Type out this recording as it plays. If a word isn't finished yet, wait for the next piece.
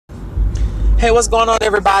Hey, what's going on,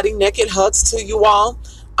 everybody? Naked hugs to you all.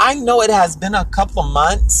 I know it has been a couple of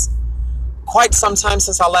months, quite some time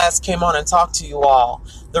since I last came on and talked to you all.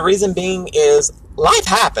 The reason being is life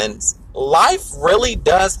happens. Life really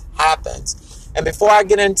does happen. And before I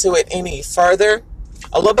get into it any further,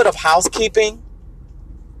 a little bit of housekeeping.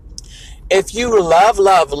 If you love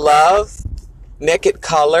Naked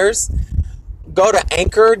Colors, go to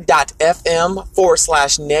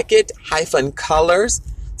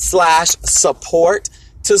anchor.fm/naked-colors/support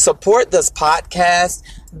to support this podcast.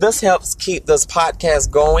 This helps keep this podcast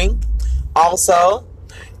going. Also,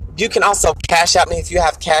 you can also cash out me if you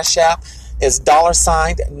have Cash App. It's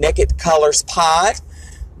 $Naked Colors Pod,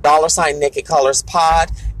 $Naked Colors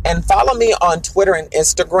Pod, and follow me on Twitter and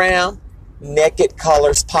Instagram, Naked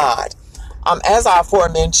Colors Pod. As I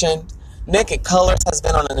aforementioned, Naked Colors has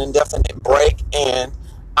been on an indefinite break, and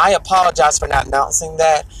I apologize for not announcing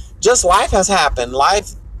that. Just life has happened.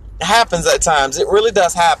 Life happens at times. It really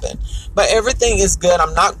does happen. But everything is good.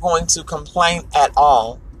 I'm not going to complain at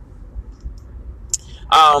all.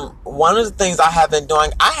 One of the things I have been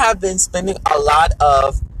doing, I have been spending a lot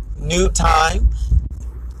of new time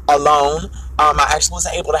alone. I actually was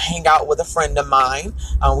able to hang out with a friend of mine.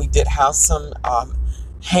 We did have some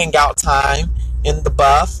hangout time in the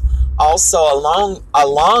buff. Also,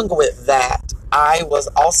 along with that, I was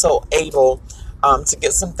also able to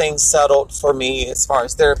get some things settled for me as far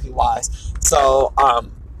as therapy-wise. So,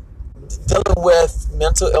 dealing with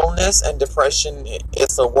mental illness and depression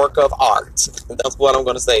is a work of art. That's what I'm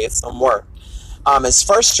going to say. It's some work. It's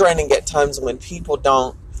frustrating at times when people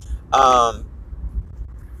don't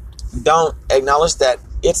acknowledge that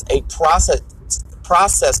it's a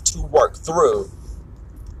process to work through,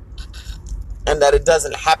 and that it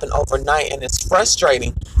doesn't happen overnight. And it's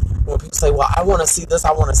frustrating when people say, well, I want to see this,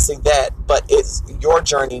 I want to see that, but it's your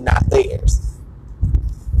journey, not theirs.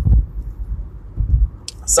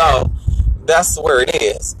 So that's where it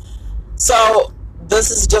is. So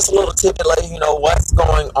this is just a little tidbit letting you know what's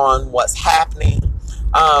going on, what's happening.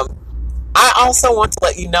 I also want to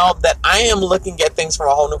let you know that I am looking at things from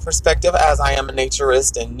a whole new perspective, as I am a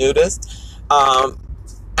naturist and nudist.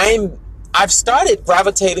 I've started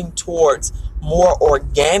gravitating towards more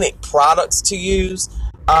organic products to use.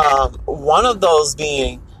 One of those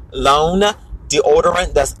being Lone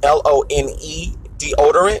deodorant. That's Lone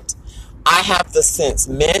deodorant. I have the scents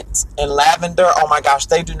mint and lavender. Oh my gosh,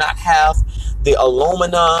 they do not have the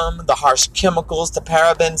aluminum, the harsh chemicals, the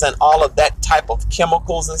parabens, and all of that type of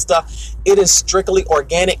chemicals and stuff. It is strictly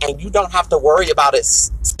organic, and you don't have to worry about it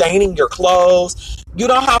staining your clothes. You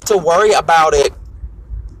don't have to worry about it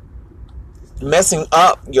messing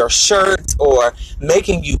up your shirt or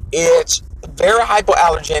making you itch. Very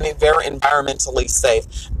hypoallergenic, very environmentally safe.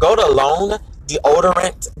 Go to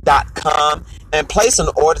lonedeodorant.com and place an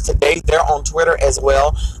order today. They're on Twitter as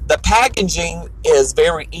well. The packaging is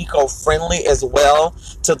very eco-friendly as well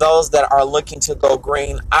to those that are looking to go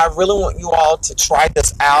green. I really want you all to try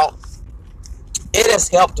this out. It has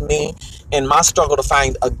helped me in my struggle to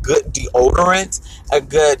find a good deodorant, a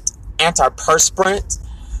good antiperspirant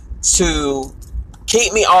to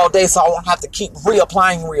keep me all day so I won't have to keep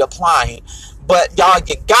reapplying. But y'all,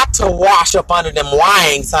 you got to wash up under them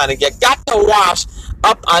wings, honey. You got to wash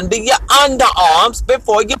up under your underarms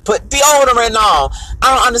before you put deodorant on.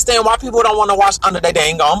 I don't understand why people don't want to wash under their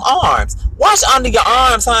dang arms. Wash under your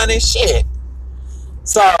arms, honey. Shit.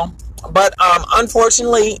 So, but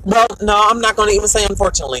unfortunately, well, no, I'm not going to even say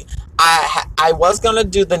unfortunately. I was going to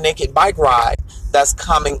do the Naked Bike Ride that's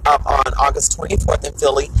coming up on August 24th in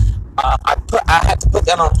Philly. I had to put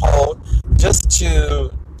that on hold just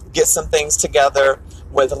to get some things together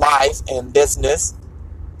with life and business.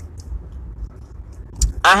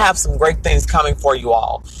 I have some great things coming for you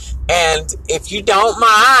all. And if you don't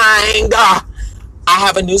mind, I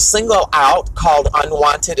have a new single out called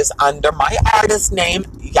Unwanted. It's under my artist name,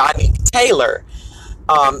 Yannick Taylor.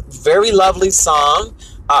 Very lovely song.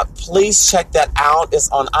 Please check that out. It's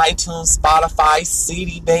on iTunes, Spotify,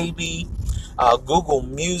 CD Baby, Google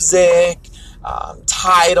Music,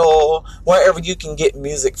 Tidal, wherever you can get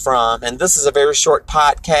music from. And this is a very short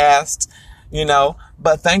podcast,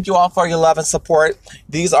 but thank you all for your love and support.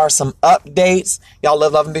 These are some updates. Y'all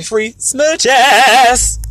live, love, and be free. Smooches!